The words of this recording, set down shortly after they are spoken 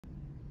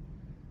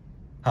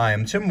Hi,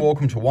 I'm Tim.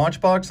 Welcome to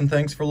Watchbox, and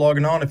thanks for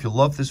logging on. If you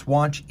love this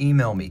watch,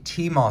 email me,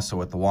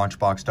 tmosso at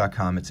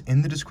thewatchbox.com. It's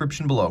in the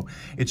description below.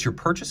 It's your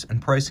purchase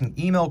and pricing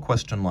email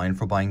question line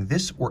for buying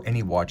this or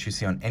any watch you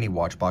see on any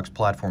Watchbox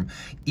platform.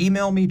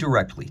 Email me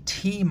directly,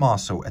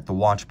 tmosso at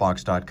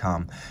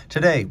thewatchbox.com.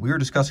 Today, we are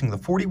discussing the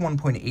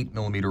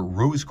 41.8mm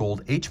rose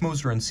gold H.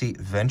 Moser Cie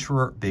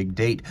Venturer Big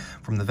Date.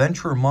 From the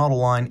Venturer model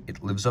line,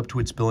 it lives up to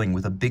its billing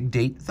with a big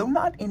date, though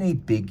not in a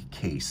big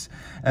case,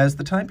 as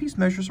the timepiece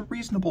measures a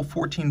reasonable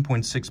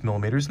 14.6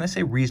 millimeters, and I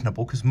say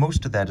reasonable because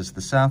most of that is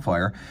the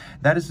sapphire.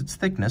 That is its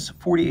thickness.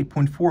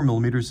 48.4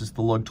 millimeters is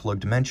the lug-to-lug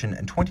dimension,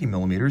 and 20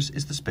 millimeters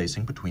is the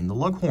spacing between the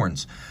lug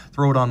horns.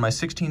 Throw it on my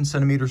 16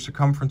 centimeter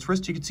circumference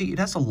wrist. You can see it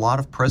has a lot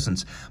of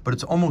presence, but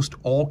it's almost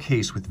all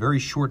case with very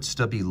short,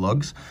 stubby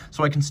lugs,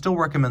 so I can still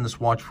recommend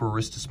this watch for a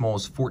wrist as small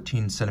as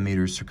 14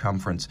 centimeters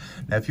circumference.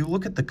 Now, if you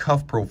look at the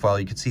cuff profile,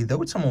 you can see,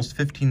 though it's almost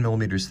 15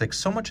 millimeters thick,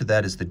 so much of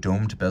that is the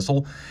domed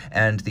bezel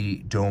and the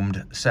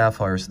domed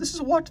sapphire. So this is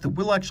a watch that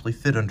will actually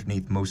fit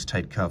underneath most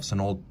tight cuffs and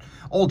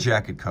all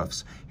jacket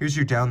cuffs. Here's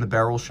your down the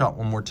barrel shot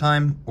one more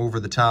time, over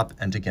the top,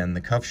 and again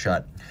the cuff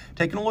shot.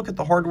 Taking a look at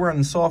the hardware and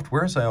the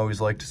software, as I always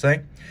like to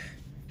say.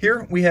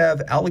 Here we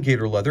have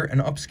alligator leather, an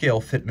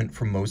upscale fitment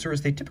from Moser,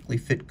 as they typically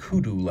fit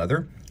kudu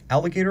leather.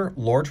 Alligator,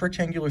 large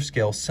rectangular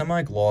scale,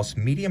 semi-gloss,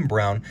 medium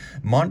brown,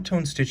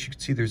 monotone stitch. You can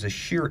see there's a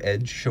sheer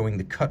edge showing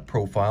the cut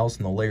profiles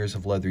and the layers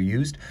of leather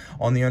used.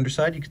 On the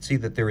underside, you can see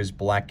that there is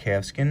black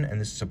calfskin,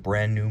 and this is a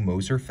brand new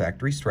Moser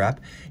factory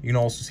strap. You can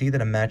also see that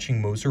a matching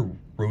Moser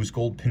rose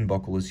gold pin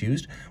buckle is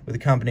used with a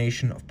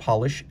combination of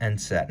polish and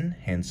satin,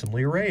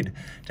 handsomely arrayed.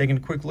 Taking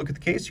a quick look at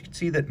the case, you can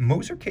see that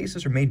Moser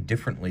cases are made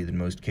differently than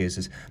most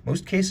cases.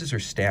 Most cases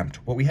are stamped.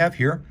 What we have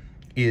here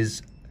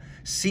is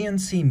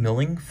CNC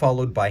milling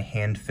followed by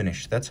hand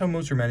finish. That's how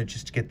Moser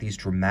manages to get these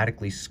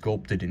dramatically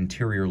sculpted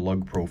interior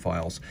lug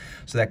profiles.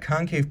 So that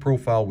concave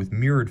profile with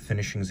mirrored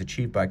finishing is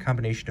achieved by a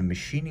combination of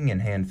machining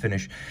and hand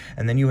finish,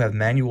 and then you have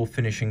manual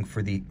finishing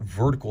for the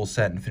vertical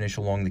satin finish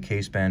along the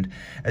case band.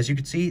 As you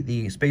can see,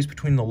 the space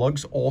between the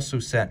lugs also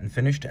satin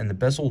finished, and the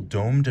bezel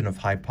domed and of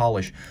high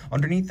polish.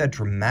 Underneath that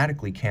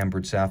dramatically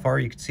cambered sapphire,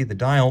 you can see the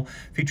dial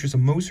features a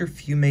Moser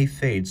fume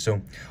fade,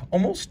 so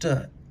almost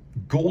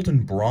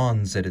golden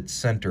bronze at its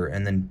center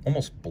and then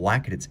almost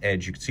black at its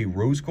edge. You can see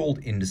rose gold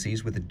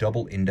indices with a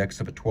double index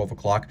up at 12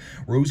 o'clock,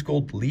 rose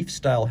gold leaf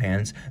style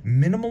hands,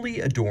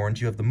 minimally adorned.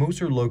 You have the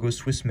Moser logo,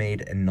 Swiss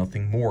made, and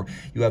nothing more.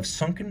 You have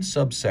sunken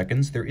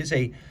sub-seconds. There is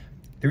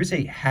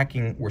a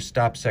hacking or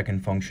stop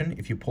second function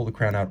if you pull the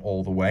crown out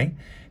all the way,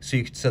 so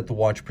you can set the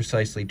watch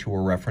precisely to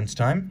a reference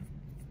time.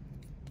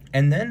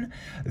 And then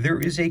there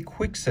is a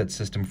quick set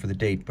system for the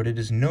date, but it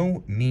is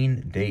no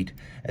mean date.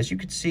 As you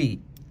can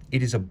see,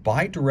 it is a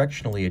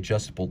bi-directionally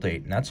adjustable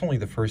date, and that's only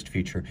the first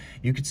feature.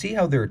 You can see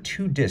how there are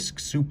two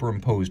discs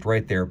superimposed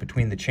right there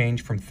between the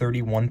change from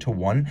 31 to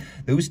 1.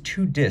 Those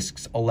two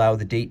discs allow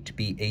the date to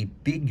be a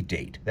big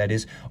date, that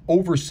is,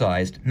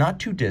 oversized, not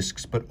two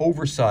discs, but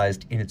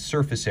oversized in its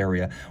surface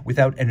area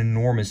without an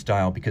enormous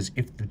dial, because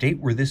if the date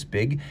were this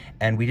big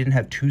and we didn't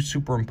have two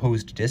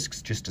superimposed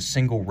discs, just a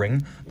single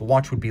ring, the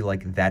watch would be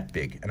like that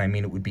big, and I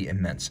mean it would be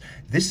immense.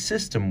 This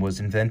system was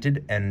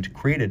invented and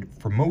created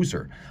for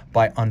Moser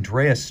by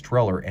Andreas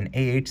Streller, an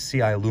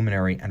AHCI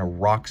luminary and a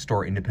rock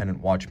star independent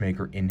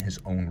watchmaker in his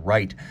own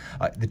right.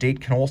 The date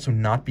can also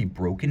not be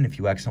broken if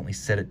you accidentally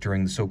set it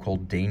during the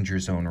so-called danger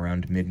zone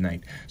around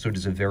midnight, so it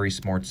is a very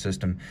smart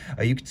system.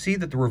 You can see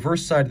that the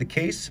reverse side of the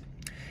case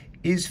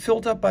is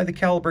filled up by the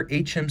caliber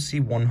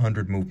HMC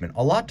 100 movement.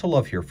 A lot to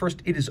love here.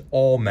 First, it is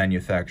all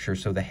manufacture,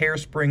 so the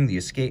hairspring, the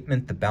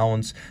escapement, the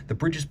balance, the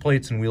bridges,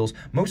 plates, and wheels,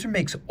 Moser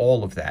makes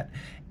all of that,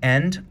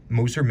 and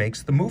Moser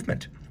makes the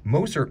movement.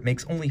 Moser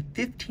makes only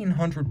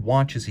 1,500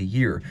 watches a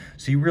year,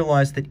 so you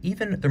realize that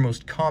even their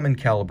most common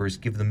calibers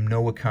give them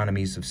no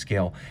economies of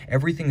scale.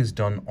 Everything is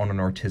done on an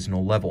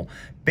artisanal level.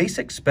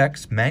 Basic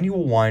specs,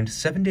 manual wind,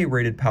 7-day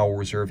rated power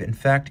reserve. In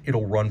fact,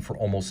 it'll run for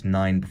almost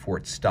 9 before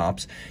it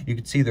stops. You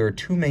can see there are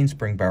two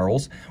mainspring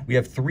barrels. We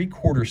have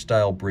 3/4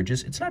 style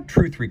bridges. It's not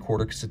true 3/4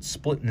 because it's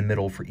split in the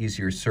middle for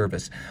easier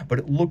service, but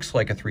it looks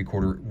like a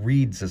 3/4, it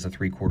reads as a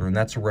 3/4, and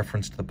that's a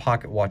reference to the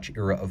pocket watch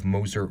era of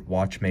Moser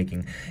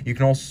watchmaking. You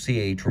can also see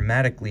a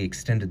dramatically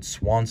extended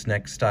swan's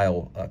neck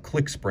style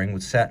click spring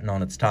with satin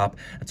on its top.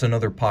 That's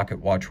another pocket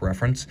watch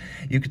reference.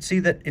 You can see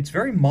that it's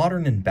very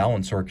modern in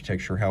balance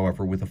architecture,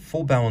 however, with a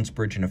full balance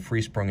bridge and a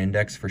free-sprung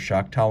index for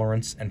shock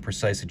tolerance and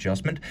precise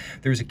adjustment.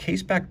 There's a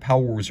case-back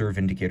power reserve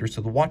indicator,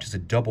 so the watch is a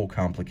double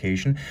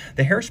complication.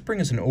 The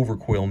hairspring is an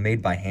overcoil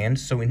made by hand,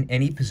 so in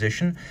any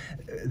position,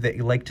 they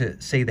like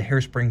to say the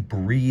hairspring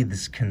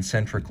breathes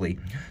concentrically.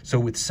 So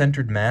with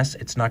centered mass,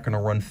 it's not going to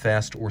run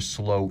fast or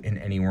slow in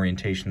any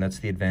orientation. That's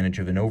the advantage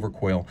of an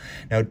overcoil.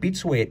 Now, it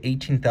beats away at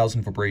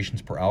 18,000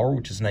 vibrations per hour,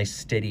 which is a nice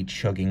steady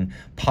chugging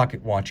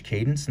pocket watch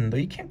cadence, and though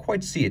you can't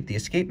quite see it, the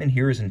escapement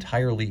here is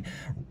entirely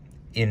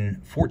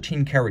in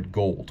 14 karat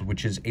gold,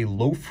 which is a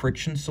low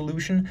friction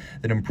solution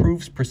that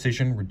improves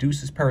precision,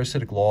 reduces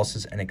parasitic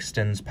losses, and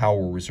extends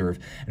power reserve.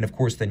 And of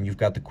course, then you've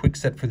got the quick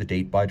set for the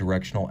date,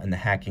 bi-directional, and the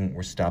hacking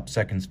or stop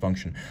seconds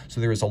function.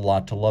 So there is a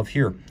lot to love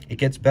here. It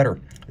gets better.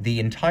 The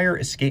entire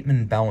escapement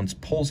and balance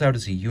pulls out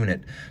as a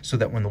unit so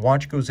that when the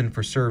watch goes in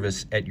for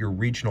service at your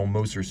regional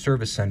Moser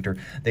service center,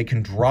 they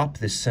can drop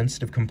this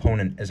sensitive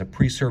component as a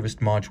pre-serviced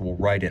module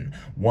right in.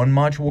 One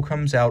module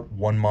comes out,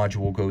 one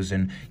module goes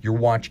in, your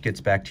watch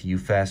gets back to you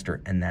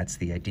faster, and that's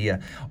the idea.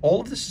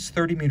 All of this is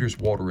 30 meters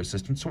water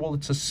resistant, so while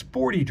it's a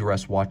sporty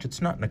dress watch,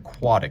 it's not an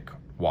aquatic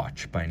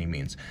watch by any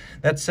means.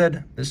 That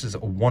said, this is a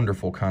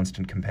wonderful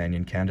constant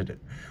companion candidate.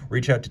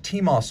 Reach out to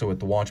Tim Mosso at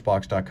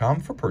thewatchbox.com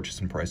for purchase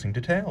and pricing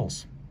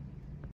details.